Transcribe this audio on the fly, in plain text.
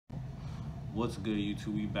What's good,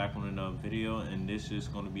 YouTube? We back on another video, and this is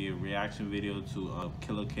going to be a reaction video to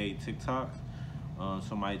Killa TikTok.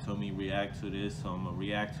 Somebody told me react to this, so I'm gonna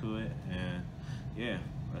react to it, and yeah,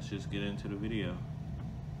 let's just get into the video.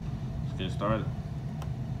 Let's get started.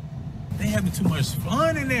 They having too much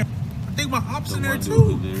fun in there. I think my ops in there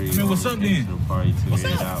too. I mean, what's up then? What's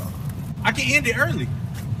up? I can end it early.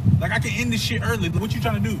 Like, I can end this shit early. What you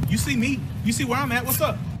trying to do? You see me? You see where I'm at? What's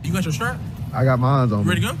up? You got your strap? I got mine on. You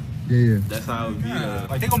ready to go? Yeah. That's how it be.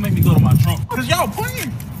 Like, they gonna make me go to my trunk. Cause y'all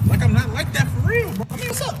playing. Like, I'm not like that for real, bro. I mean,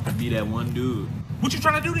 what's up? I be that one dude. What you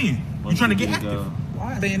trying to do then? You trying to get active?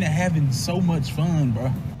 Why are they in there having so much fun,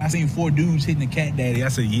 bro? I seen 4 dudes hitting the cat daddy. I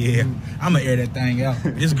said, yeah, I'm gonna air that thing out.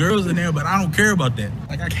 There's girls in there, but I don't care about that.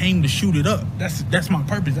 Like, I came to shoot it up. That's my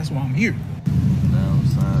purpose. That's why I'm here.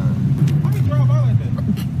 Why you drive out like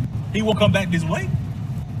that? He won't come back this way.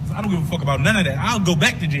 So I don't give a fuck about none of that. I'll go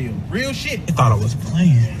back to jail. Real shit. They thought I was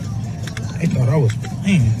playing. They thought I was playing.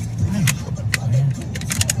 I ain't fucking playing.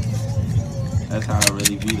 That's how I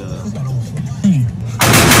really be though. I thought I was playing.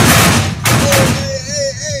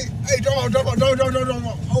 Hey, don't.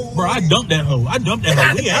 Oh, bro, I dumped that hoe. We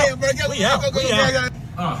out. We out.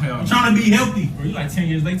 Oh, hell. I'm trying to be healthy. Bro, you like 10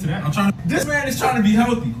 years late to that. This man is trying to be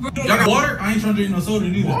healthy. Y'all got water? I ain't trying to drink no soda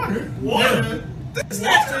neither. Water? Yeah. This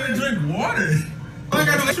man's trying to drink water. I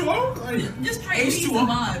got no H2O? Just try to some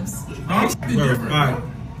vibes. Huh?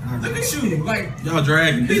 Alright. Look at you. Like, y'all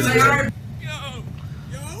dragging. He's like, alright. Yo.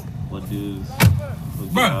 What dudes?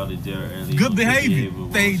 Bro, good behavior.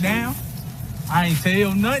 Stay down. I ain't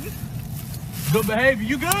tell nothing. Good behavior.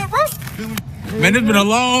 You good, bro? Man, it's been a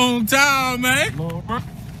long time, man.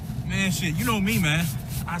 Man, shit, you know me, man.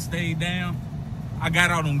 I stayed down. I got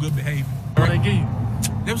out on good behavior. What they give you?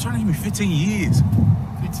 They was trying to give me 15 years.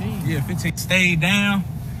 15? Yeah, 15. Stayed down.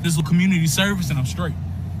 This little community service, and I'm straight.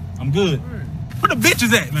 I'm good. Where the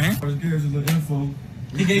bitches at, man? I was giving us a little info.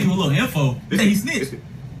 He gave you a little info. He snitched.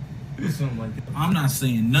 Something like that. I'm not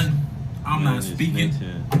saying nothing. I'm not speaking.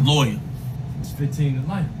 Lawyer. It's 15 to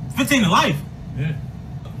life. 15 to life? Yeah.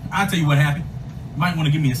 I'll tell you what happened. You might want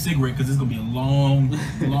to give me a cigarette because it's going to be a long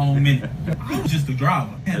minute. I was just the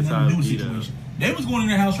driver. It had nothing to do with the situation. They was going in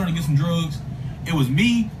their house trying to get some drugs. It was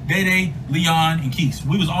me, Dede, Leon, and Keith.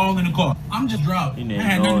 We was all in the car. I'm just driving. I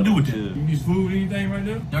had nothing to do with that. You need food, anything right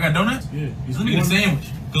there? Y'all got donuts? Yeah. Let me get a sandwich.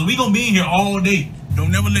 Because we going to be in here all day. Don't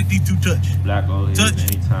never let these two touch. Black old touch.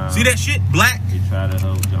 Anytime. See that shit? Black. They try to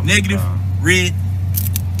help jump negative. Red.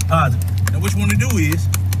 Positive. Now what you want to do is,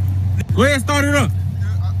 go ahead and start it up.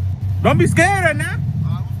 Don't be scared right now.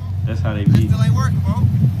 That's how they be. Still ain't working, bro.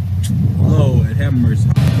 Lord, have mercy.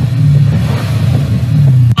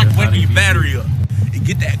 Like waking your battery up and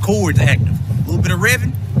get that cords active. A little bit of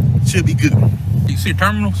revving should be good. You see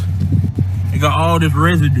terminals? They got all this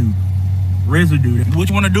residue. What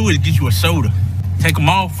you want to do is get you a soda. Take them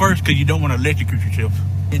off first because you don't want to electrocute yourself.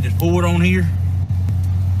 And just pour it on here.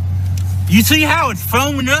 You see how it's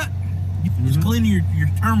foaming up? Just clean your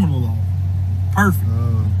terminal off. Perfect.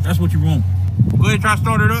 That's what you want. Go ahead and try to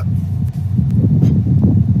start it up.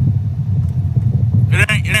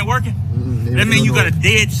 It ain't working? That means you got a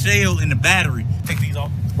dead cell in the battery. Take these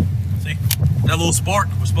off. See? That little spark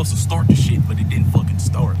was supposed to start the shit, but it didn't fucking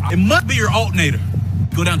start. It must be your alternator.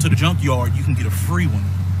 Go down to the junkyard, you can get a free one.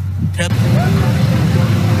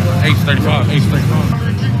 H35.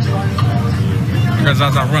 Because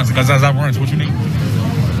as I runs, what you need?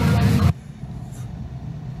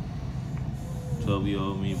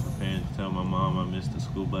 12-year-old me preparing to tell my mom I missed the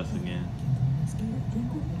school bus again.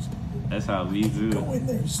 That's how we do. Go in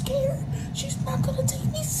there scared. She's not gonna take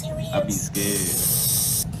me serious. I be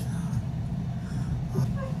scared.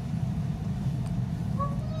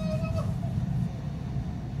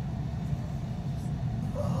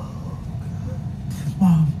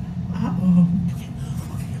 Mom,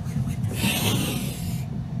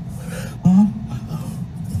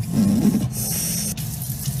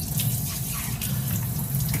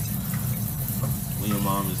 When your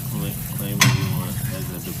mom is claiming you as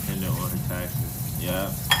a dependent on her taxes.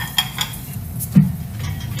 Yeah.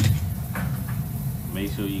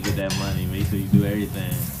 Make sure you get that money. Make sure you do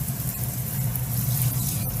everything.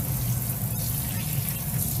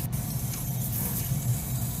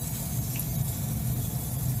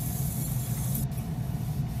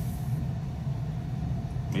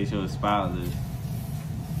 Make sure it's spotless.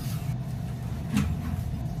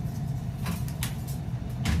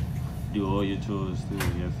 Do all your chores too,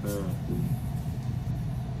 yes sir.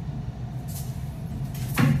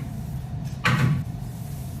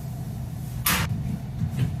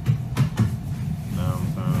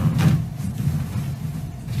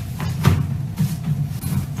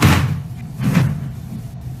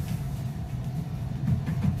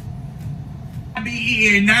 I be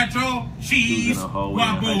eating nacho He was cheese. in a hallway in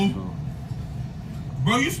high school.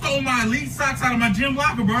 Bro, you stole my elite socks out of my gym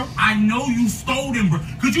locker, bro. I know you stole them, bro.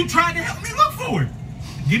 Because you tried to help me look for it.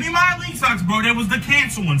 Give me my elite socks, bro. That was the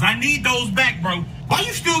cancer ones. I need those back, bro. Why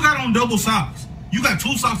you still got on double socks? You got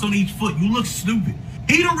 2 socks on each foot. You look stupid.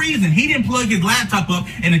 He the reason he didn't plug his laptop up,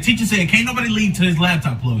 and the teacher said, can't nobody leave till his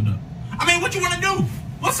laptop plugged up. I mean, what you want to do?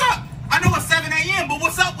 What's up? I know it's 7 a.m., but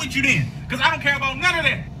what's up with you then? Because I don't care about none of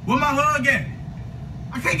that. Where my hug at?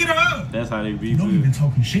 I can't get a hug. That's how they beat You know you've been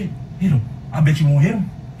talking shit. Hit him. I bet you won't hit him.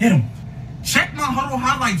 Hit him. Check my huddle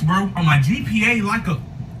highlights, bro. On my GPA, like a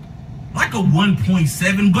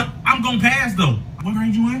 1.7, but I'm gonna pass though. What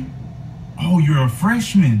grade you in? Oh, you're a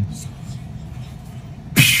freshman.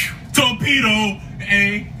 Torpedo,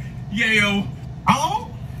 hey, yayo. How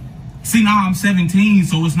old? See, now I'm 17,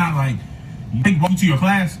 so it's not like you take brought you to your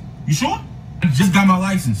class. You sure? I just got my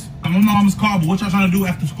license. I'm on my mama's car, but what y'all trying to do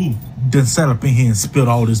after school? Done sat up in here and spilled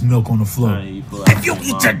all this milk on the floor. If you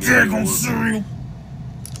eat that daggone cereal,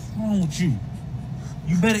 what's wrong with you?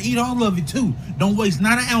 You better eat all of it too. Don't waste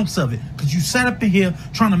not an ounce of it. Because you sat up in here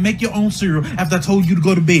trying to make your own cereal after I told you to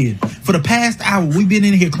go to bed. For the past hour, we've been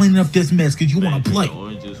in here cleaning up this mess because you want to play.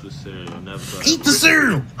 Oranges with cereal. Never Eat the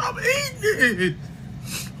cereal. I'm eating it.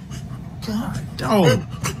 God, dog.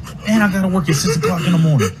 And I got to work at 6 o'clock in the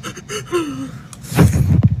morning.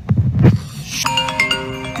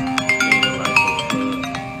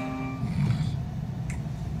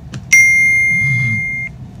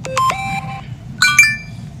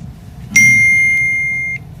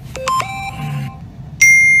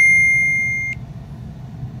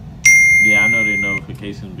 Yeah, I know their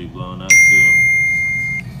notifications be blowing up too.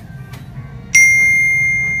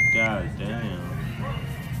 God damn.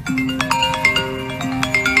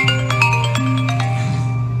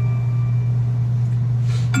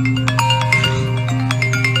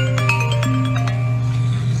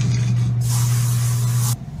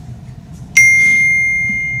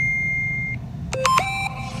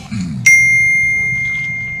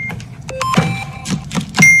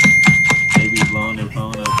 They be blowing their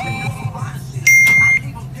phone up too.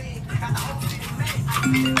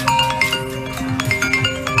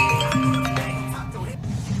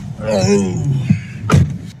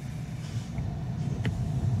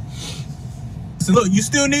 So look, you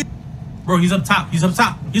still need... Bro, he's up top. He's up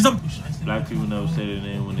top. He's up... Black people never say their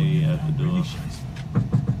name when they at the door.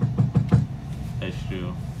 That's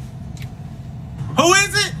true. Who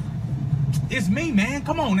is it? It's me, man.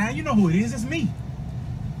 Come on now. You know who it is. It's me.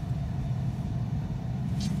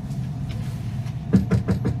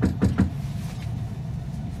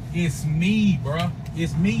 It's me, bro.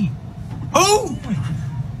 It's me. Who?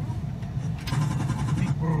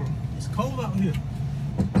 It's cold out here.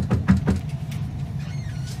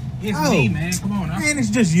 It's me, man. Come on now. Man, it's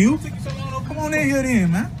just you. Come on in here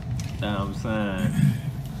then, man. That's what I'm saying.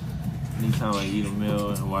 Anytime I eat a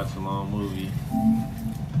meal and watch a long movie.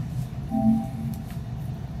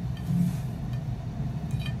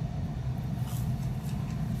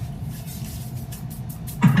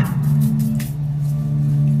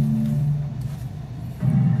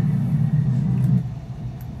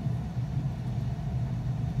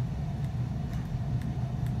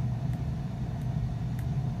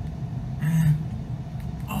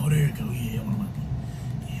 Oh, there you go. Yeah,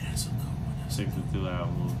 yeah, that's a good one. 62-hour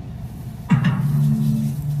movie.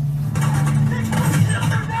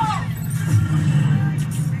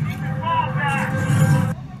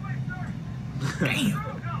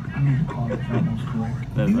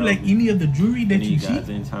 Do you like any of the jewelry that you see?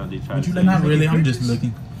 Anytime they try But to you say not really. I'm purchase. just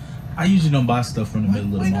looking. I usually don't buy stuff from the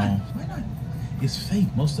middle of the mall. Why not? It's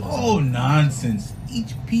fake, most of it. Oh, nonsense.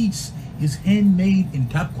 Each piece is handmade in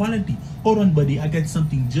top quality. Hold on, buddy. I got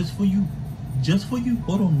something just for you. Just for you.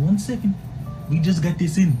 Hold on 1 second. We just got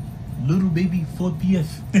this in. Little baby 4PF.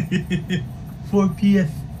 4PF.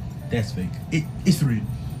 That's fake. It's real.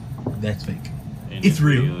 That's fake. And It's this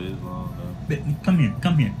real. video is long, though. Come here.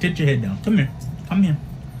 Come here. Take your head down. Come here. Come here.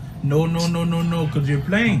 No, no, no, no, no. Because you're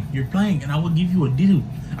playing. You're playing. And I will give you a deal.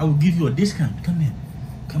 I will give you a discount. Come here.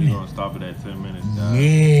 Come We're here. gonna stop it at 10 minutes, guys.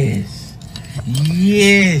 Yes.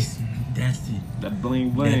 Yes. That's it. That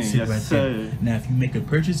bling bling, That's it yes right sir. there. Now, if you make a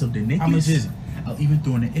purchase of the necklace, how much is it? I'll even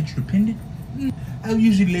throw in an extra pendant. I'll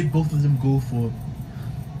usually let both of them go for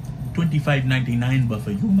 $25.99, but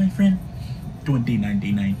for you, my friend,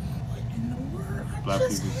 $20.99. Black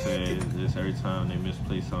people say this every time they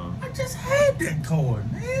misplace something. I just had that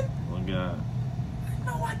card, man. Oh God.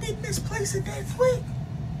 No, I didn't misplace it that quick.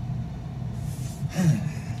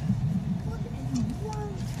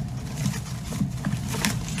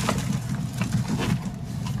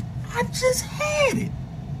 I just had it.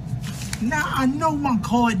 Now I know my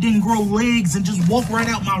car didn't grow legs and just walk right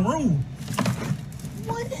out my room.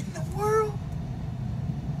 What in the world?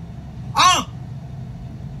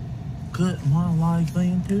 Cut my life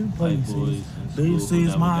into places. This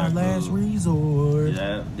is my last resort.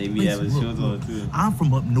 Yeah, they be having shows on too. I'm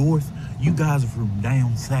from up north. You guys are from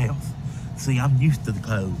down south. See, I'm used to the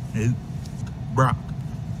cold. Dude. Brock,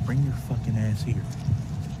 bring your fucking ass here.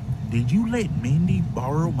 Did you let Mindy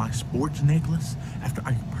borrow my sports necklace after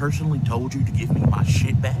I personally told you to give me my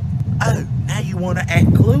shit back? Oh, now you want to act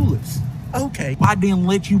clueless. Okay, I didn't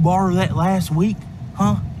let you borrow that last week,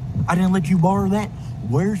 huh? I didn't let you borrow that?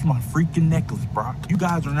 Where's my freaking necklace, Brock? You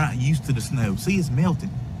guys are not used to the snow. See, it's melting.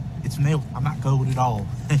 It's melting. I'm not cold at all.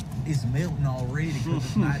 It's melting already because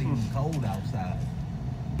it's not even cold outside.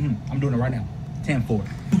 I'm doing it right now. 10-4.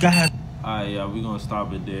 You guys. Alright, yeah, we're gonna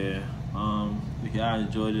stop it there. If y'all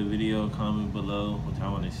enjoyed the video, comment below what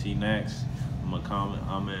y'all want to see next. I'm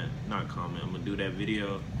gonna do that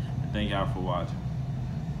video. And thank y'all for watching.